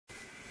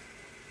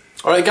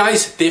Alright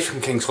guys, Dave from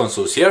King's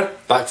Consoles here,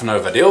 back for another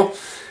video.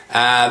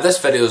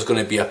 This video is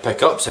going to be a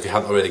pick-ups, if you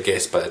haven't already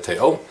guessed by the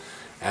title.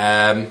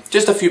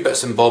 Just a few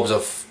bits and bobs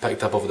I've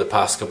picked up over the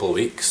past couple of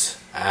weeks.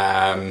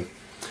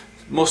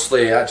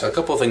 Mostly, actually, a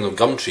couple of things on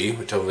Gumtree,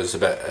 which I was a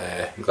bit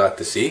glad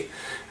to see.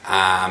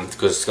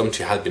 Because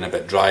Gumtree had been a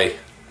bit dry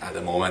at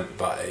the moment,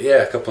 but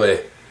yeah, a couple of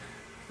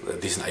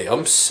decent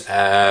items.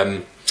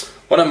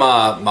 One of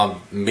my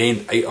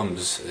main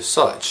items as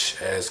such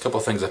is a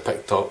couple of things I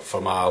picked up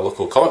from a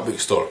local comic book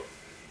store.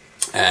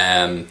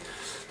 A little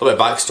bit of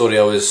backstory: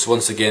 I was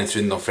once again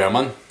through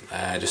Dunfermline.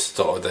 Just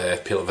thought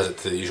I'd pay a visit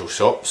to the usual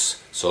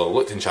shops. So I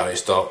looked in charity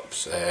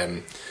shops,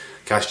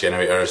 cash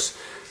generators.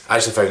 I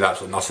actually found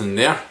absolutely nothing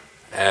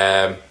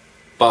there.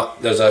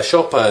 But there's a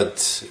shop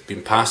I'd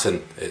been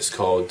passing. It's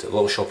called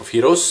Little Shop of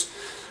Heroes.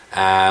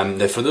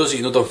 Now for those of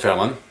you who know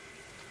Dunfermline,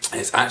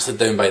 it's actually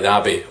down by the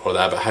Abbey or the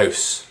Abbot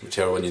House,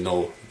 whichever one you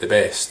know the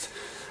best.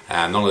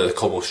 Normally the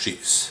cobble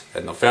streets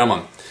in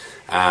Dunfermline.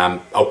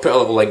 I'll put a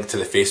little link to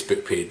the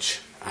Facebook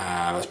page.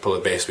 That's probably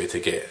the best way to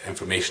get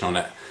information on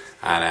it.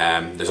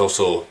 And there's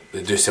also,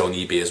 they do sell on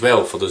eBay as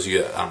well for those of you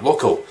that aren't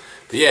local.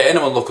 But yeah,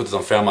 anyone local to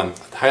Dunfermline,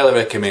 I'd highly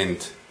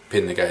recommend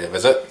paying the guy a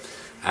visit.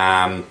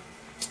 Nice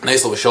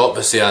little shop.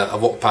 I say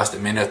I've walked past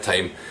it many a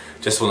time.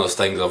 Just one of those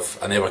things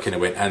I never kind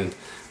of went in.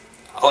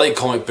 I like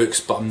comic books,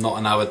 but I'm not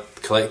an avid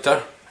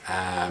collector.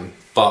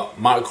 But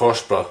Mark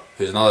Horsburgh,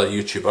 who's another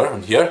YouTuber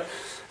on here,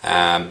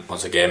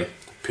 once again,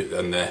 put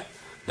in the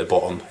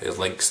bottom his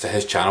links to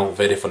his channel.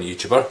 Very funny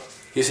YouTuber.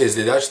 He says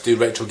they actually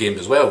do retro games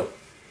as well,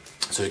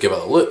 so give it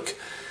a look.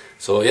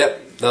 So yeah,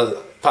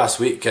 the past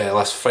week,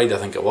 last Friday I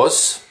think it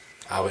was,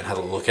 I went and had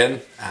a look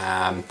in.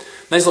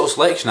 Nice little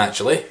selection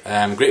actually.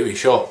 Great wee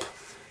shop.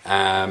 They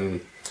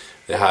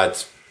had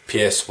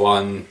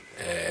PS1,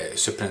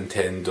 Super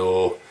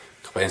Nintendo,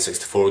 a couple of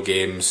N64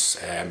 games.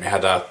 They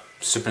had a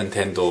Super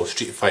Nintendo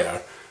Street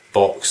Fighter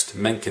boxed,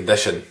 mint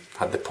condition,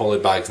 had the poly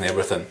bags and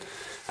everything.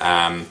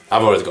 I've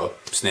already got a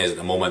SNES at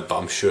the moment, but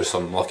I'm sure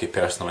some lucky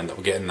person will end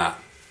up getting that.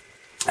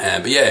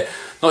 But yeah,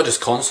 not just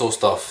console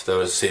stuff. There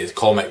was, say,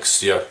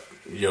 comics, your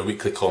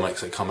weekly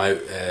comics that come out,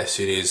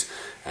 series,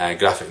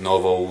 graphic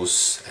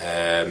novels.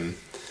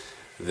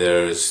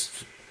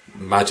 There's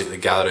Magic the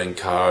Gathering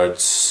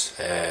cards,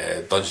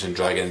 Dungeons and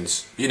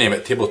Dragons, you name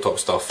it, tabletop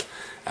stuff.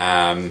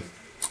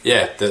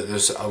 Yeah,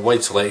 there's a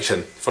wide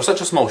selection. For such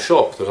a small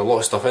shop, there's a lot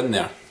of stuff in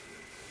there.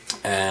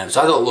 So I had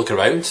a little look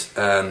around,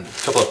 a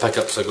couple of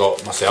pickups I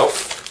got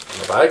myself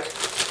in the bag.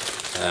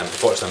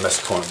 Unfortunately I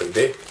missed Comic Book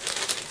Day.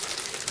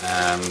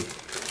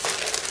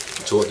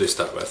 So what do we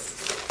start with?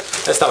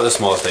 Let's start with the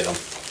smallest item.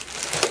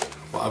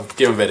 Well,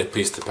 I'm very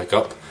pleased to pick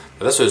up.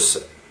 But this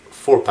was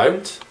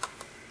 £4,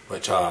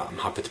 which I'm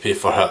happy to pay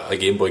for a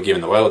Game Boy game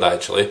in the wild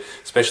actually,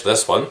 especially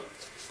this one.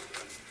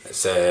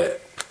 It's a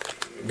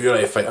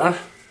Gumtree Fighter.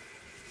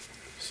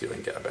 See if I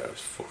can get a better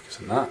focus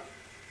on that.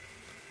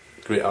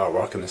 Great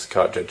artwork in this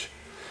cartridge.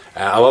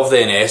 I love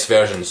the NES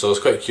version, so I was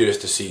quite curious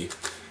to see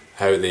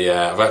how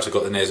I've actually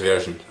got the NES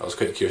version. I was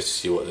quite curious to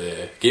see what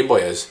the Game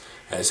Boy is.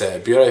 It's a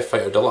Gumtree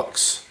Fighter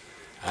Deluxe.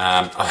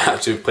 I've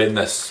actually been playing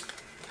this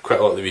quite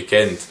a lot of the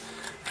weekend.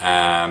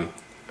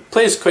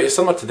 Plays quite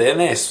similar to the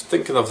NES.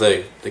 Thinking of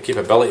the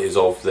capabilities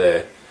of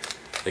the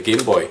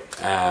Game Boy,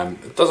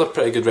 it does a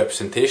pretty good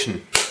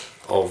representation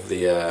of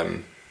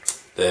the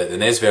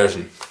NES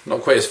version.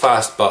 Not quite as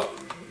fast, but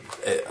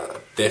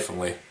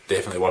definitely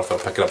worth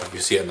picking up if you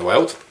see it in the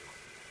wild.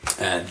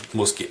 And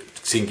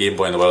seeing Game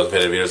Boy in the wild is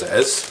very rare as it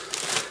is.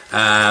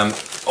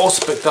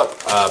 Also picked up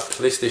a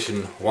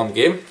PlayStation 1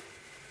 game,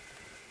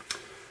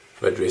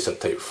 Ridge Racer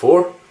Type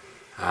 4.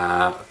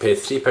 I paid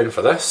 £3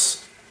 for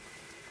this,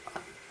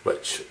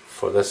 which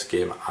for this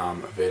game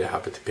I'm very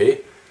happy to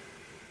pay.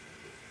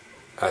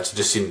 I actually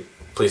just seen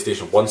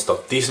PlayStation 1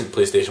 stuff, decent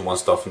PlayStation 1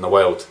 stuff in the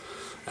wild.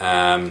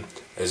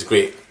 It's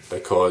great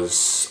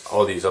because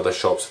all these other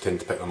shops I tend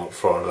to pick them up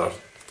for, they're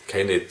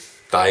kind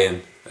of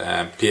dying.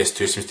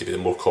 PS2 seems to be the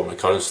more common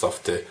occurrence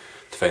stuff to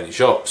find in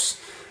shops.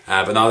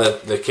 But now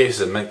the case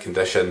is in mint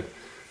condition.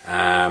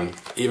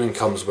 Even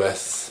comes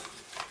with,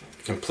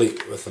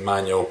 complete with the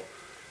manual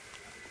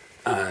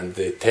and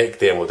the tech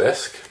demo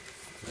disc.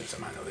 There's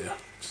the manual there,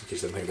 just in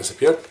case anything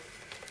disappeared.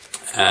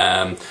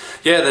 Yeah,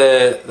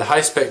 the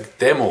high spec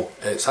demo,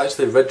 it's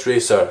actually Ridge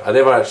Racer. I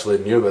never actually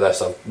knew about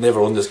this, I've never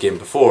owned this game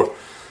before.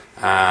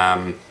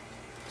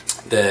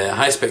 The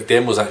high spec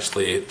demo is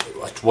actually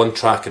one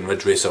track in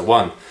Ridge Racer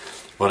 1,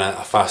 run at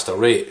a faster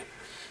rate.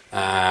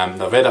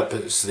 Now read up,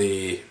 it's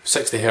the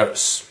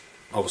 60Hz,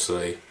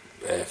 obviously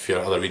if you're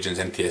other regions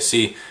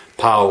NTSC,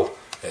 PAL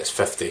it's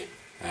 50,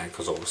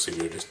 because obviously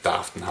we're just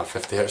daft and have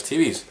 50Hz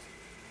TVs.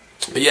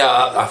 But yeah,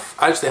 I've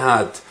actually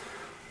had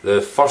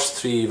the first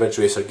 3 Ridge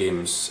Racer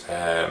games,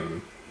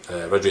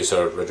 Ridge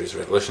Racer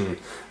Revolution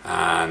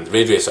and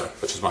Raid Racer,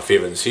 which was my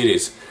favourite in the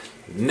series.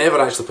 Never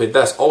actually played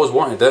this, always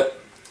wanted it,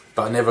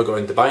 but I never got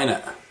into buying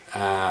it.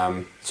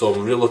 So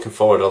I'm really looking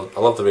forward. I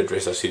love the Ridge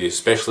Racer series,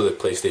 especially the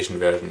PlayStation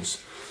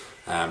versions.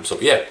 So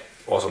yeah,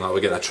 awesome. I'll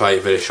be getting a try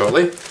very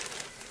shortly.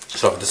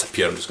 So if I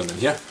disappear, I'm just going in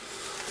here.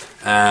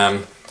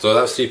 So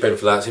that's £3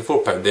 for that, so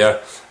 £4 there,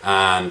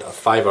 and a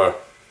fiver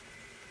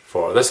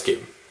for this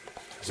game.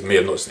 As you may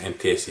have noticed, an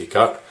NTSC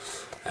card,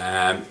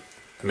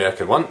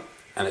 American one,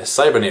 and it's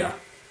Cybernator.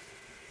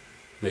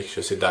 Make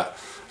sure I said that.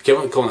 I keep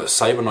on calling it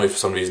Cybernoid for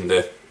some reason,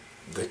 the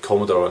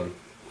Commodore one,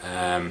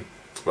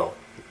 well,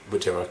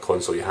 whichever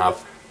console you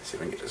have. Let's see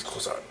if I can get this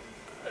closer.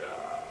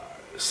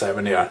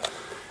 Cybernator.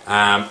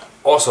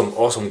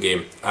 Awesome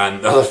game.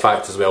 And the other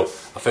fact as well,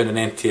 I found an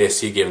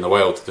NTSC game in the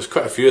wild. There's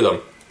quite a few of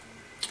them,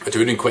 which I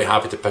would have been quite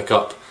happy to pick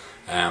up.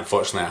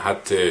 Unfortunately, I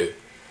had to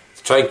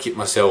try and keep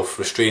myself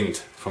restrained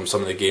from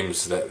some of the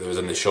games that was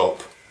in the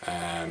shop.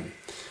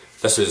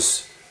 This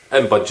was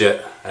in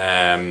budget.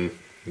 You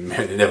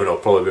never know, I'll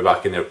probably be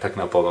back in there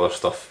picking up all the other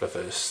stuff if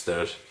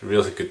they're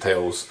really good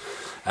titles.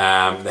 They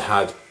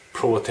had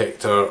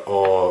Protector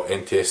or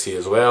NTSC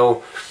as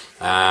well.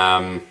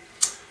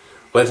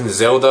 Legend of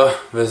Zelda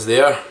was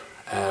there,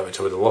 which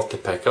I would have loved to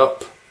pick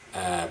up,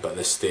 but at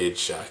this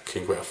stage I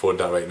couldn't quite afford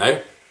that right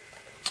now.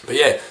 But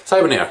yeah,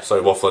 Cybernator,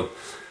 sorry, waffling.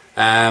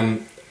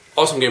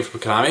 Awesome game from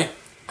Konami.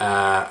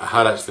 I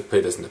had actually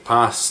played this in the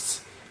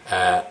past.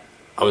 I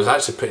was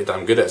actually pretty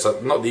damn good at it.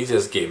 It's not the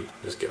easiest game.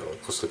 Just get a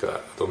close look at that.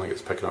 I don't think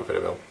it's picking up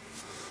very well.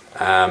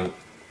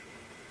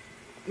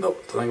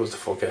 Nope, don't think it was the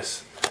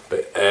focus.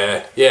 But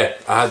yeah,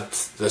 I had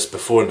this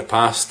before in the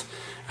past.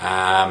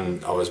 I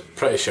was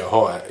pretty shit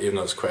hot at it, even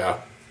though it's quite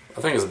I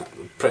think it's a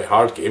pretty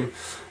hard game.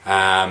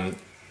 I'm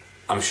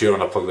sure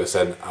when I plug this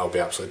in, I'll be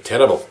absolutely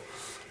terrible.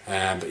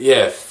 But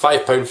yeah,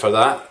 £5 for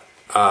that.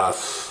 I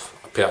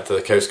pay that to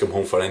the cows come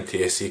home for an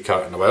NTSC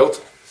cart in the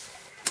wild.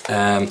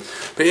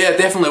 But yeah,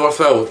 definitely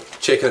worthwhile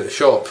checking out the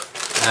shop.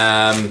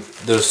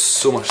 There's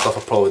so much stuff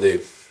I probably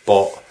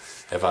bought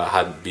if I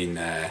hadn't been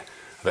a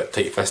bit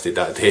tight-fisted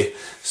that day.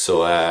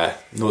 So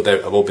no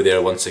doubt I will be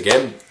there once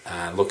again,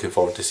 and looking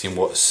forward to seeing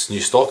what's new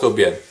stock will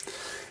be in.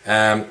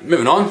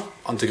 Moving on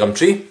to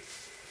Gumtree.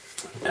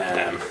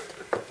 I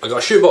got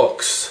a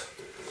shoebox,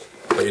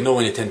 but you know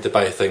when you tend to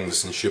buy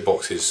things in shoe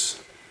boxes,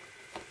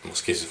 in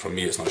most cases for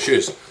me it's not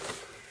shoes,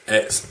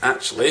 it's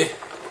actually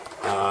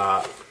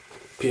a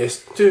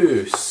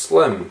PS2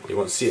 Slim. You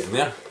won't see it in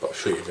there, but I'll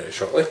show you very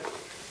shortly.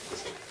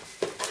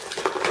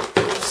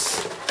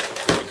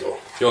 There you go.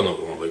 You all know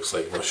what it looks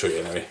like, but I'll show you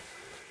anyway.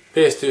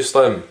 PS2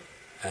 Slim,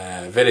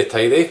 very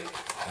tidy.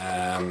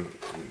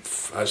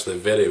 Actually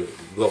very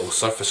little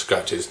surface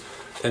scratches.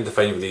 I tend to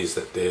find with these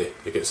that they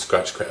get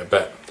scratched quite a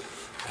bit.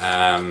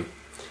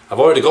 I've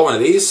already got one of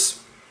these,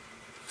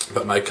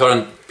 but my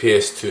current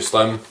PS2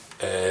 Slim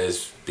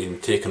is being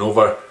taken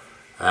over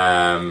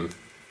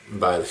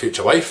by the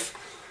future wife.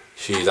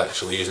 She's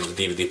actually using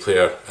the DVD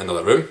player in the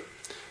other room.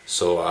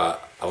 So I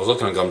was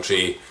looking on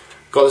Gumtree,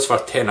 got this for a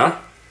tenner,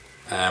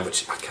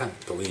 which I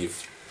can't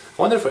believe.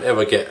 I wonder if I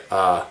ever get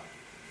a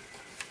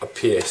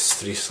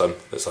PS3 Slim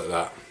that's like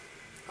that.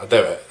 I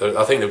doubt it.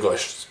 I think they've got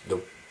the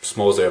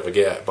smalls they ever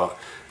get it, but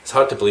it's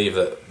hard to believe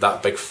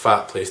that big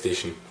fat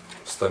PlayStation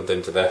slimmed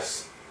into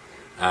this.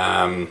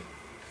 Yeah,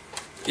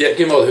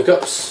 give me all the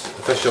hookups,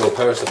 official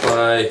power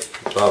supply,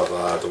 blah blah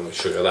blah, I don't want to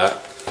show you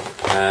that.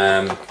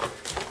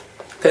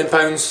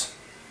 £10.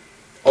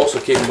 Also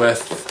came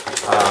with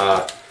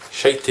a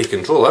shitey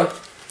controller.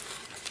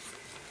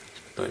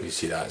 Don't know if you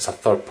see that, it's a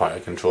third party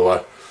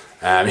controller.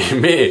 You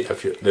may,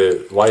 if you're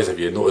the wise of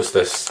you, notice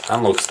this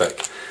analog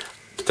stick.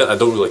 I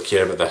don't really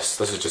care about this.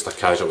 This is just a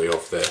casualty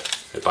of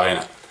the buying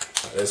it.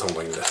 Let's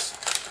unwind this.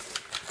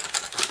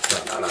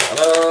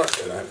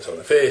 It's on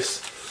the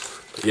face.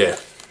 But yeah,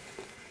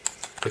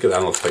 look at the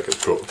analog stick,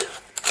 it's broke.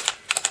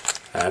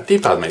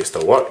 D-pad might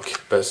still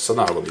work, but it's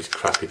another one of these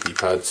crappy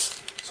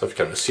D-pads. So if you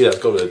can't really see that,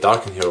 it's got really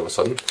dark in here all of a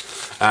sudden.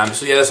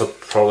 So yeah, this will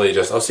probably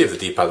just, I'll see if the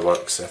D-pad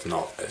works. If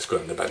not, it's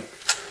going in the bin.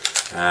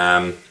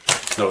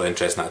 Not really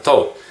interested in that at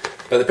all.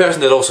 But the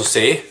person did also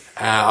say,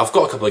 I've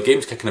got a couple of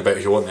games kicking about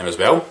if you want them as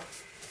well.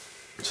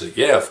 So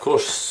yeah, of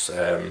course,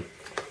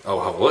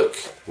 I'll have a look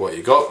what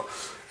you got.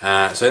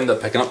 So I ended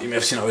up picking up, you may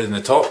have seen it already in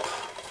the top,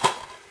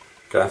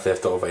 Grand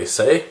Theft Auto Vice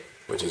City,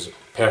 which is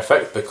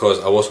perfect because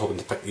I was hoping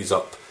to pick these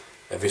up.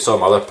 If you saw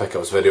my other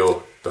pickups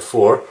video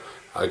before,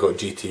 I got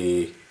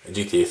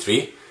GTA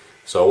 3,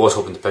 so I was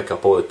hoping to pick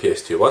up all the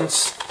PS2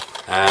 ones.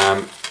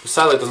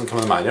 Sadly it doesn't come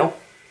in the manual,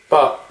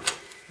 but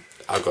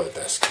I've got a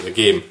disc. The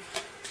game,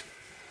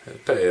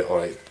 pretty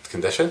alright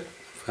condition.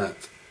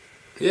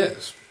 Yeah,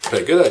 it's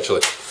pretty good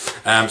actually.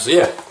 So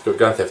yeah, got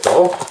Grand Theft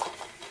Auto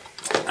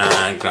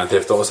and Grand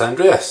Theft Auto San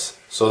Andreas.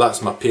 So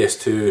that's my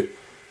PS2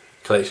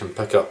 collection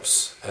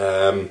pickups.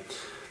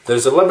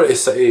 There's the Liberty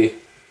City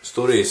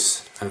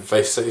Stories and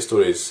Vice City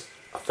Stories.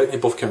 I think they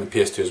both came on the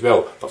PS2 as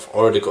well, but I've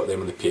already got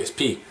them on the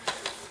PSP.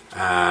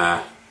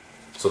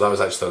 So that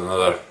was actually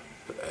another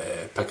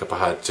pickup I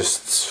had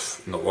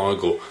just not long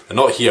ago. They're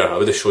not here, I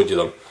would have showed you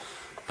them.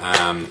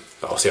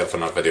 But I'll save it for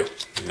another video.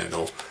 You don't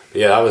know. But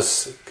yeah, that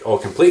was all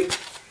complete.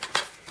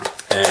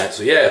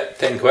 So yeah,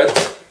 10 quid.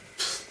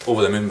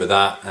 Over the moon with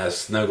that.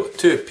 I've now got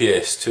two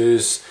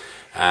PS2s.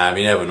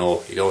 You never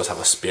know, you can always have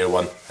a spare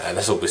one.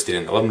 This will be staying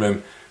in the living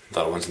room,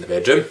 the other one's in the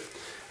bedroom.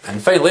 And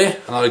finally,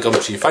 another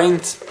Gumtree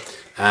find.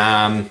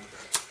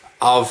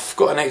 I've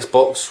got an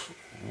Xbox,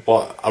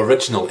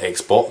 original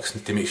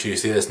Xbox, to make sure you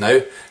see this now,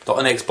 not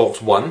an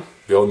Xbox One,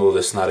 we all know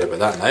the scenario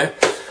about that now,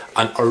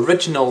 an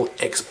original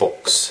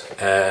Xbox,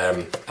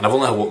 and I've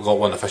only got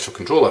one official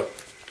controller,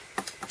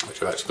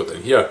 which I've actually got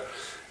down here.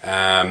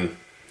 I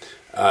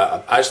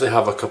actually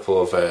have a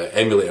couple of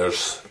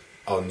emulators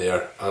on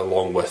there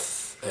along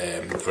with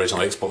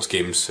original Xbox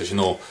games. As you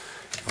know,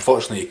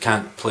 unfortunately you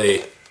can't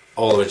play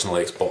all original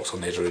Xbox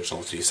on the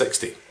original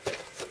 360.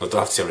 I don't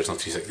have to say original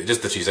 360,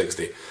 just the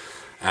 360.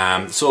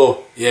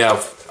 So yeah,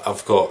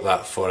 I've got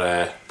that for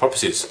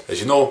purposes. As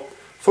you know,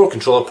 4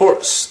 controller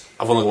ports.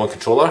 I've only got one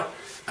controller,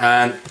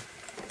 and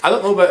I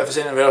don't know about if there's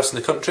anywhere else in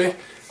the country.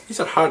 These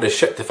are hard as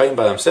shit to find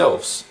by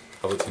themselves.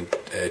 I've looked in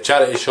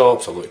charity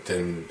shops, I've looked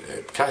in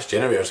cash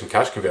generators and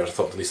cash converters. I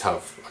thought I'd at least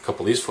have a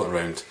couple of these floating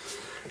around.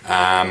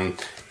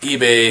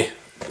 eBay,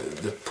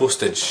 the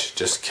postage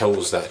just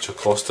kills the actual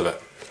cost of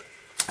it.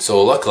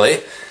 So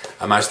luckily,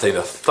 I managed to find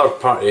a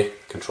third-party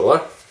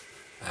controller.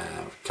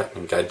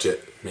 Captain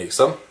Gadget makes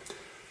them.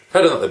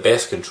 Probably not the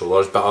best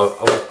controllers, but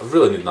I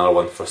really need another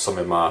one for some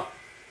of my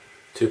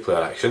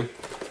 2-player action.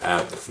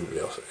 Nothing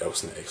really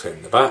else exciting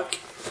in the back.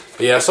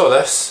 But yeah, I saw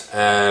this,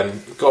 got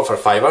it for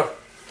 $5.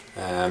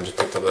 Just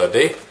picked up the other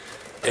day.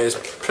 It's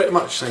pretty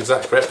much an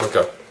exact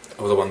replica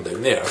of the one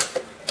down there.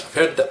 I've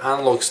heard the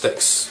analog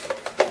sticks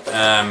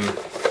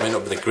might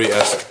not be the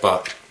greatest,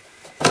 but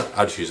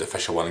I'll just use the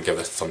official one and give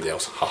this to somebody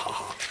else. Ha ha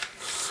ha.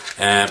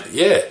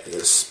 Yeah,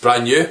 it's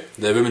brand new.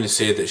 The woman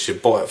said that she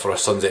bought it for her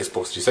son's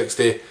Xbox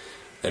 360,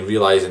 then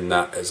realising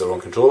that it's the wrong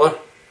controller.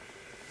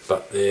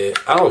 But the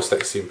analog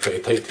sticks seem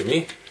pretty tight to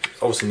me.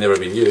 Obviously never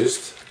been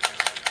used.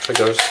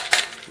 Triggers,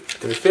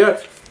 to be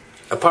fair,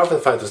 apart from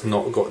the fact it's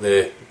not got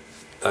the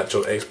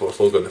actual Xbox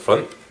logo on the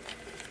front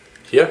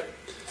here,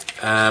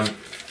 actually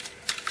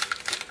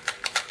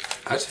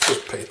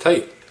feels pretty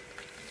tight.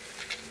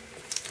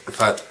 In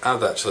fact,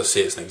 I'd actually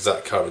say it's an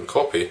exact carbon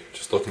copy,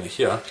 just looking at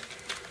here.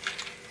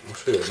 I'll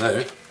show you it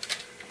now.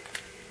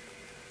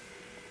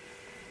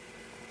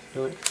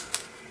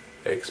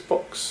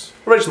 Xbox,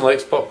 original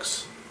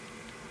Xbox,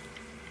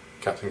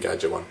 Captain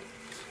Gadget one.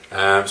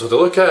 So to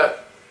look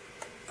at,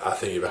 I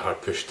think you'd be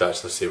hard pushed to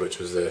actually say which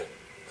was the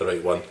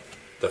right one,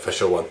 the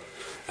official one.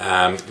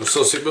 We'll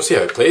see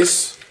how it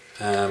plays.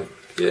 Yeah,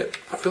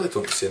 I really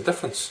don't see a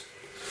difference.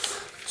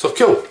 So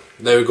cool.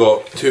 Now we've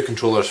got 2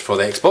 controllers for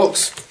the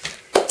Xbox,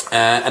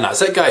 and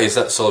that's it, guys.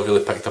 That's all I've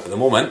really picked up at the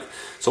moment.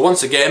 So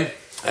once again,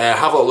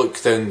 have a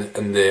look down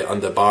in the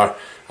underbar.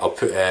 I'll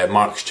put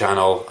Mark's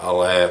channel.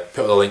 I'll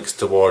put all the links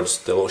towards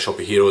the Little Shop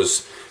of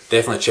Heroes.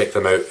 Definitely check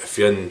them out if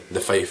you're in the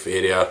Fife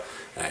area,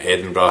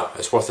 Edinburgh.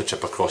 It's worth a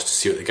trip across to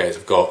see what the guys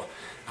have got.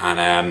 And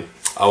I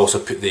also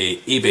put the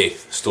eBay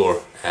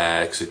store,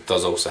 because it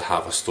does also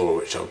have a store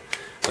which I'm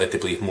led to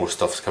believe more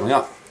stuff's coming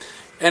up.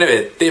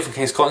 Anyway, Dave from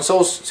King's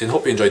Consoles, saying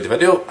hope you enjoyed the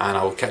video, and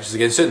I'll catch you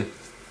again soon.